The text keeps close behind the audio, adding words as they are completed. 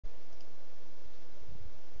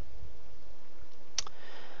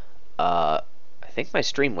I think my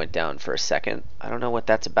stream went down for a second. I don't know what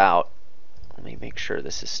that's about. Let me make sure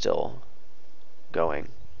this is still going.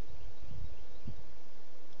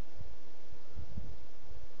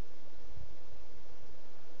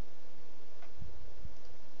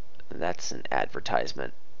 That's an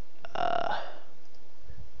advertisement. I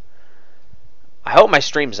hope my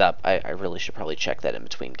stream's up. I really should probably check that in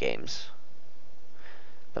between games.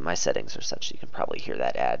 But my settings are such that you can probably hear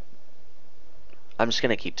that ad. I'm just going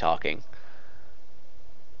to keep talking.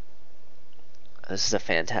 This is a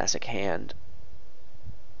fantastic hand.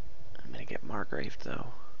 I'm going to get Margraved, though.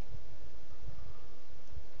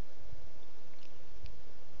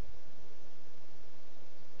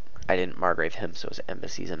 I didn't Margrave him, so his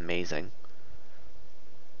embassy's amazing.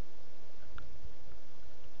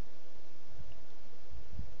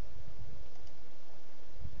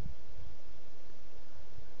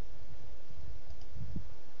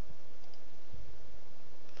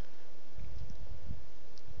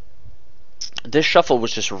 This shuffle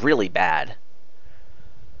was just really bad.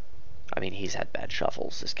 I mean, he's had bad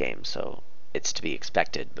shuffles this game, so it's to be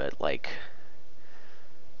expected, but like...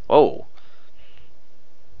 Whoa.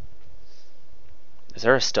 Is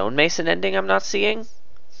there a stonemason ending I'm not seeing?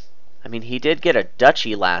 I mean, he did get a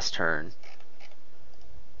duchy last turn.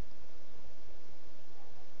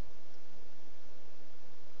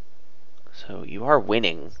 So you are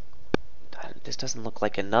winning. This doesn't look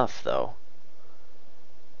like enough, though.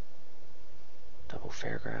 Double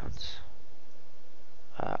fairgrounds.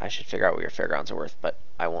 I should figure out what your fairgrounds are worth, but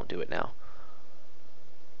I won't do it now.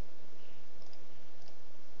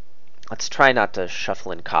 Let's try not to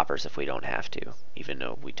shuffle in coppers if we don't have to, even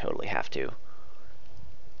though we totally have to.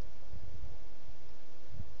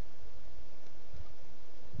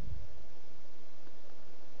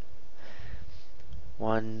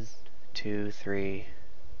 One, 2, 3,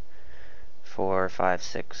 4, 5,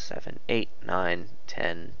 6, 7, 8, 9,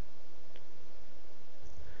 10,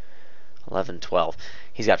 11, 12.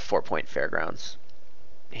 He's got 4-point fairgrounds.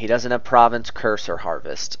 He doesn't have province, curse, or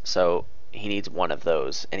harvest, so he needs one of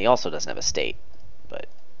those. And he also doesn't have a state, but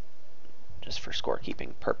just for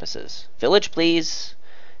scorekeeping purposes. Village, please.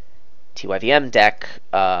 TYVM deck.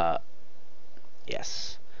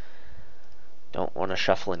 Yes. Don't want to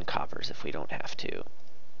shuffle in coppers if we don't have to.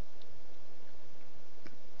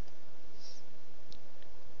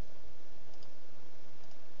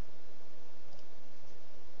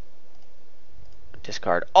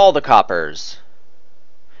 Discard all the coppers.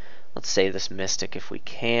 Let's save this Mystic if we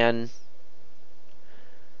can.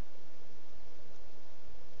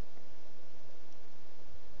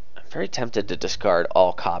 I'm very tempted to discard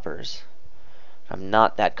all coppers. I'm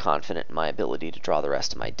not that confident in my ability to draw the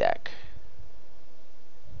rest of my deck.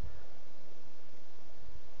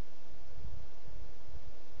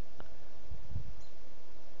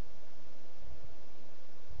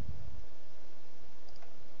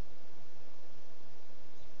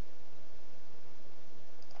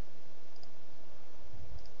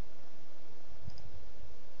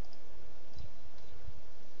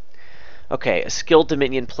 Okay, a skilled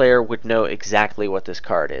Dominion player would know exactly what this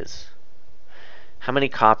card is. How many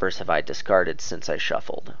coppers have I discarded since I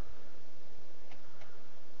shuffled?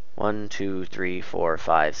 1, 2, 3, 4,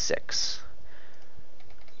 5, 6.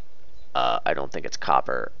 I don't think it's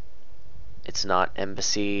copper. It's not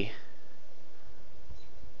embassy.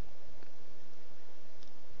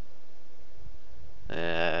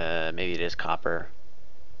 Maybe it is copper.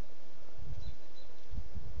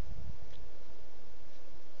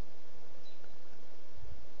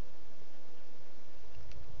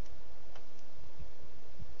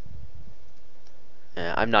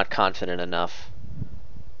 I'm not confident enough. I'm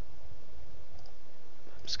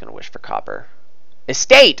just going to wish for copper.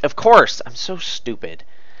 Estate, of course! I'm so stupid.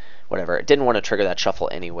 Whatever. I didn't want to trigger that shuffle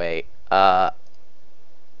anyway. Well,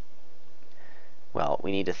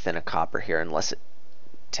 we need to thin a copper here unless it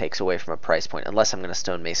takes away from a price point. Unless I'm going to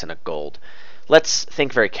stonemason a gold. Let's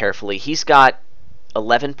think very carefully. He's got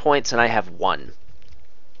 11 points and I have 1.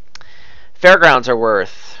 Fairgrounds are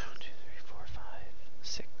worth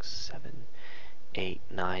 8,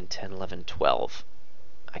 9, 10, 11, 12.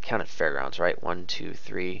 I counted fairgrounds, right? 1, 2,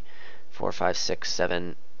 3, 4, 5, 6,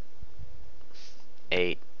 7,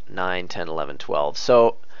 8, 9, 10, 11, 12.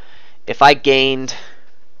 So if I gained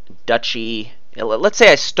duchy, let's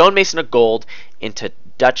say I stonemason a gold into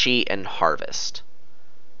duchy and harvest,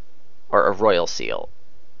 or a royal seal.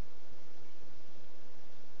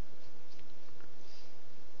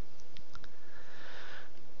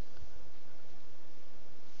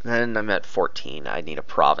 Then I'm at 14. I need a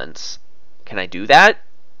province. Can I do that?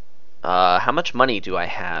 How much money do I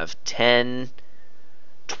have? 10,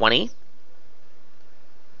 20?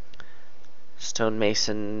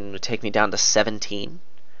 Stonemason would take me down to 17.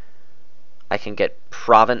 I can get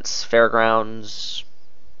Province, Fairgrounds,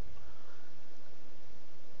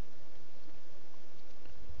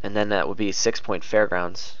 and then that would be 6-point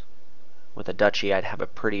Fairgrounds. With a Duchy, I'd have a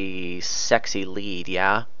pretty sexy lead,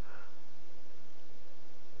 yeah?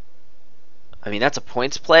 I mean, that's a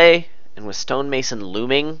points play, and with Stonemason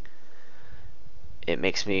looming, it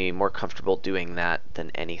makes me more comfortable doing that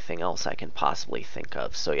than anything else I can possibly think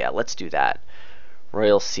of. So yeah, let's do that.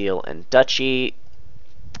 Royal Seal and Duchy.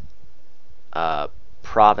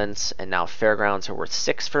 Province and now Fairgrounds are worth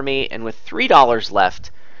 6 for me, and with $3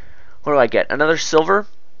 left, what do I get? Another silver?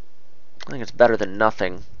 I think it's better than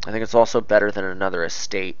nothing. I think it's also better than another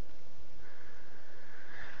estate.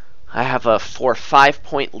 I have a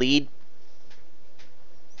 5-point lead.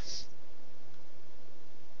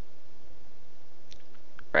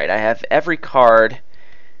 Right, I have every card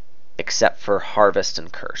except for Harvest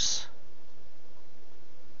and Curse.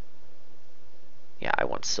 Yeah, I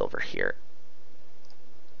want silver here.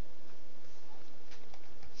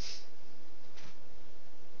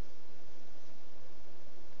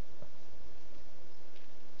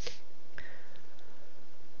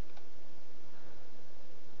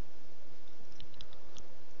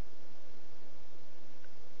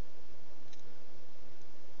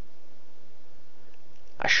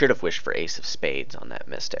 I should have wished for Ace of Spades on that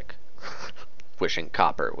Mystic. Wishing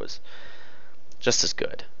Copper was just as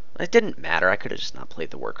good. It didn't matter. I could have just not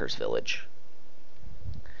played the Workers' Village.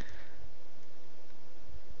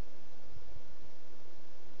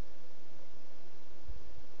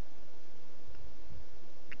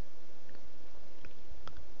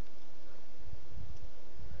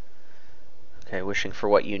 Okay, wishing for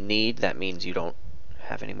what you need. That means you don't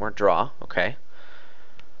have any more draw. Okay.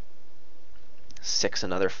 6,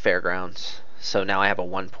 another Fairgrounds. So now I have a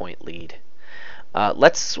 1-point lead.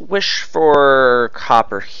 Let's wish for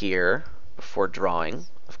Copper here before drawing.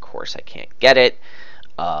 Of course, I can't get it.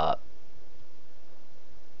 Well,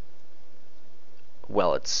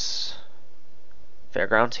 it's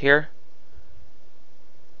Fairgrounds here.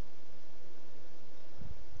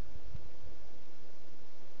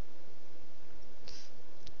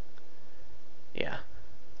 Yeah,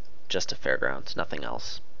 just a Fairgrounds, nothing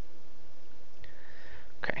else.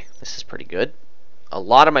 Okay, this is pretty good. A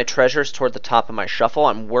lot of my treasures toward the top of my shuffle.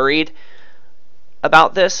 I'm worried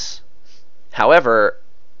about this. However,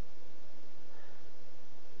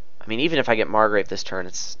 I mean, even if I get Margrave this turn,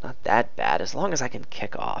 it's not that bad, as long as I can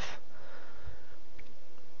kick off.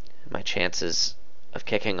 My chances of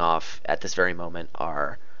kicking off at this very moment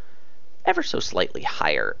are ever so slightly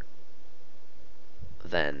higher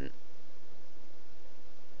than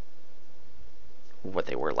what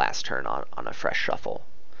they were last turn on a fresh shuffle.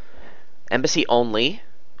 Embassy only.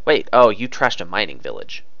 Wait, oh, you trashed a mining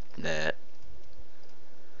village. Nah.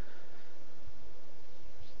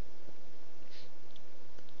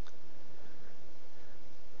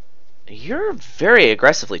 You're very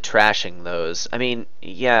aggressively trashing those. I mean,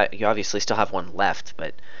 yeah, you obviously still have one left,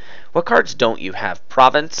 but what cards don't you have?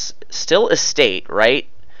 Province, still Estate, right?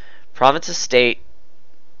 Province, Estate,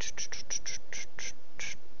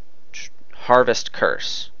 Harvest,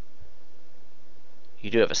 Curse. You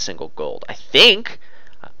do have a single gold. I think.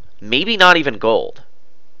 Maybe not even gold.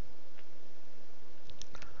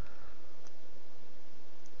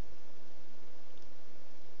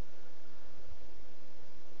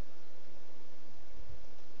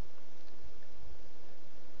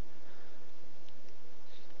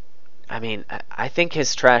 I mean, I think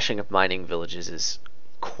his trashing of mining villages is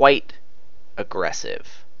quite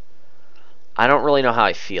aggressive. I don't really know how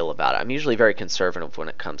I feel about it. I'm usually very conservative when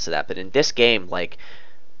it comes to that, but in this game, like,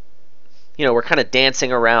 you know, we're kind of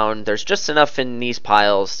dancing around. There's just enough in these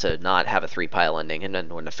piles to not have a 3-pile ending, and then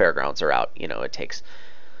when the Fairgrounds are out, you know, it takes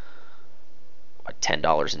what,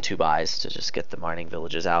 $10 and 2 buys to just get the mining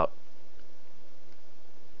villages out.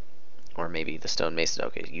 Or maybe the Stonemason.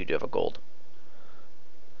 Okay, you do have a gold.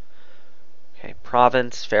 Okay,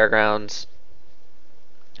 Province, Fairgrounds.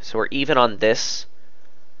 So we're even on this.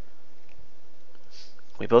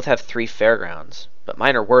 We both have 3 Fairgrounds, but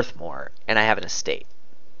mine are worth more, and I have an estate.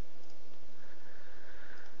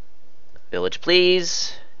 Village,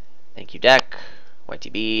 please. Thank you, deck.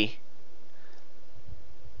 YTB.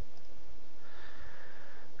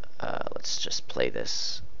 Let's just play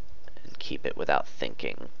this and keep it without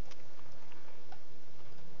thinking.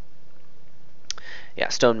 Yeah,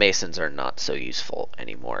 stonemasons are not so useful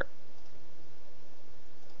anymore.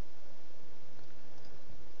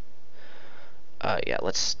 Yeah,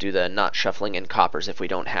 let's do the not shuffling in coppers if we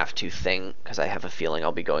don't have to thing, because I have a feeling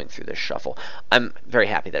I'll be going through this shuffle. I'm very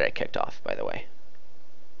happy that I kicked off, by the way.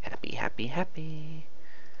 Happy, happy, happy.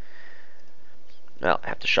 Well, I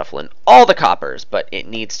have to shuffle in all the coppers, but it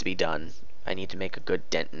needs to be done. I need to make a good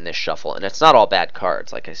dent in this shuffle, and it's not all bad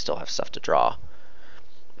cards. Like, I still have stuff to draw.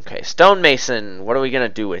 Okay, Stonemason, what are we going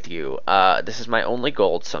to do with you? This is my only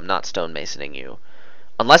gold, so I'm not Stonemasoning you.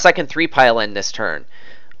 Unless I can 3-pile in this turn.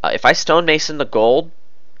 If I Stonemason the gold,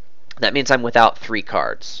 that means I'm without 3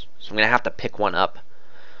 cards. So I'm going to have to pick one up.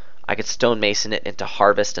 I could Stonemason it into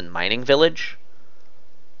Harvest and Mining Village.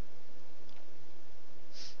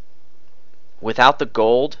 Without the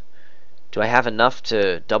gold, do I have enough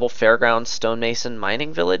to double Fairgrounds, Stonemason,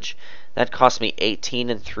 Mining Village? That cost me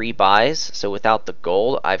 18 and 3 buys. So without the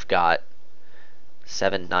gold, I've got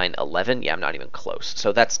 7, 9, 11. Yeah, I'm not even close.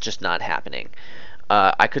 So that's just not happening.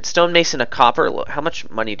 I could Stonemason a copper. How much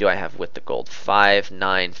money do I have with the gold? 5,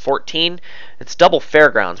 9, 14. It's double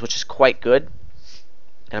Fairgrounds, which is quite good.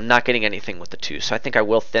 And I'm not getting anything with the 2. So I think I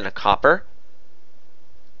will thin a copper.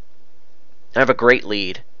 I have a great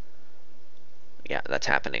lead. Yeah, that's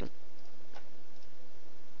happening.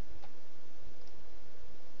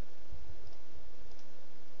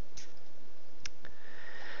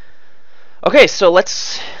 Okay, so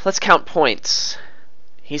let's count points.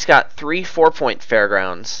 He's got 3 4-point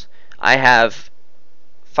Fairgrounds. I have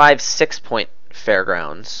 5 6-point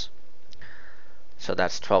Fairgrounds. So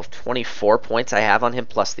that's 12, 24 points I have on him,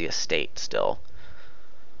 plus the estate still.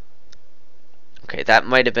 Okay, that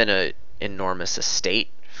might have been an enormous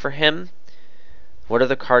estate for him. What are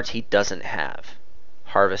the cards he doesn't have?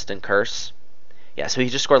 Harvest and Curse. Yeah, so he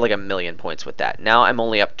just scored like 1,000,000 points with that. Now I'm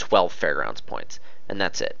only up 12 Fairgrounds points, and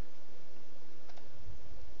that's it.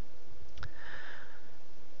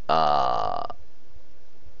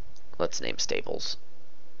 Let's name stables.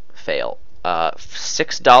 Fail.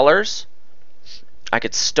 $6. I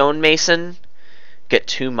could Stonemason, get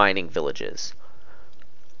 2 mining villages.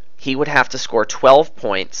 He would have to score 12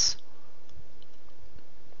 points.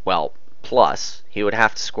 Well, plus, he would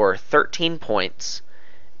have to score 13 points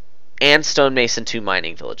and Stonemason 2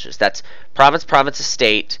 mining villages. That's province, province,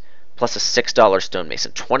 estate, plus a $6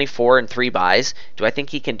 Stonemason. 24 and 3 buys. Do I think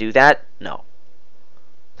he can do that? No.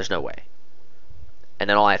 There's no way. And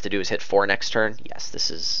then all I have to do is hit 4 next turn. Yes, this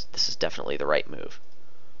is definitely the right move.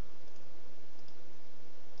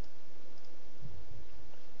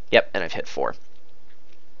 Yep, and I've hit 4.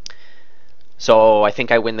 So I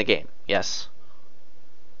think I win the game. Yes.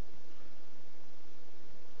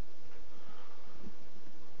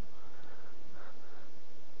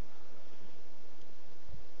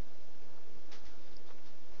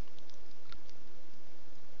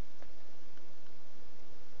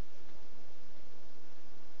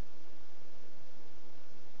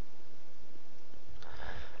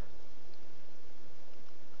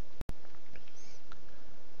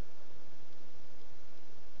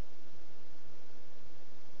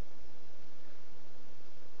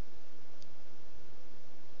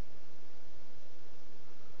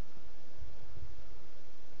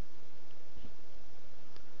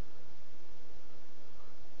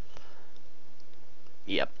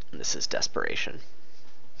 Yep, this is desperation.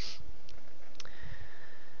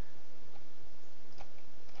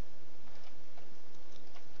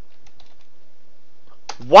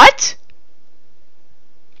 What?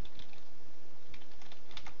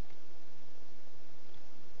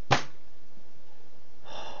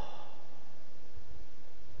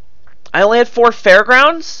 I only had 4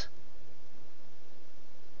 Fairgrounds?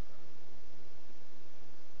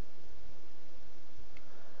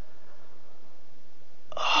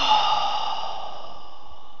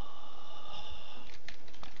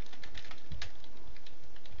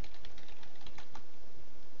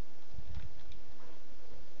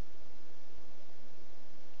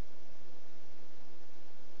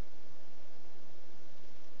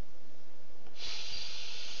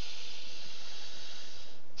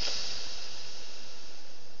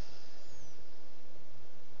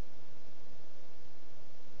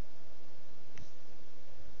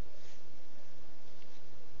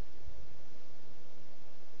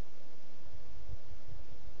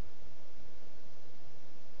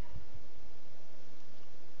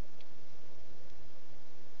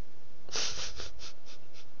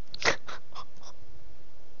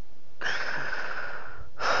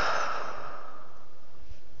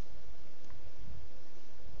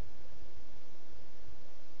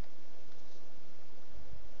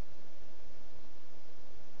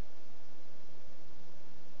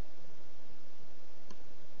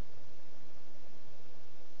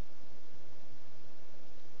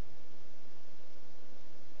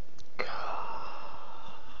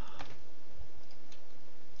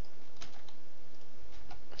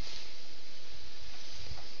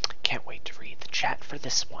 chat for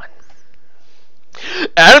this one.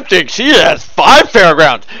 Adam thinks he has 5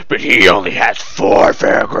 fairgrounds, but he only has 4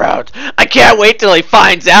 fairgrounds. I can't wait till he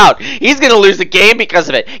finds out. He's gonna lose the game because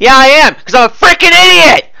of it. Yeah, I am, because I'm a freaking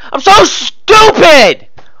idiot! I'm so stupid!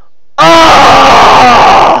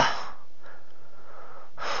 Oh!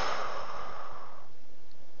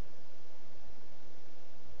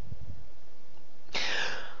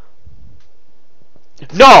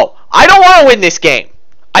 No, I don't want to win this game.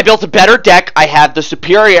 I built a better deck. I have the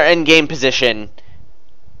superior endgame position.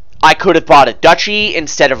 I could have bought a duchy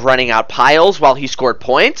instead of running out piles while he scored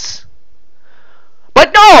points.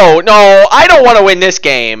 But no, I don't want to win this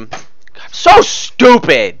game. I'm so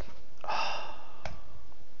stupid.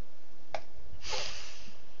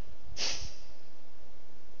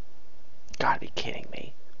 Gotta be kidding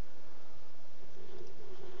me.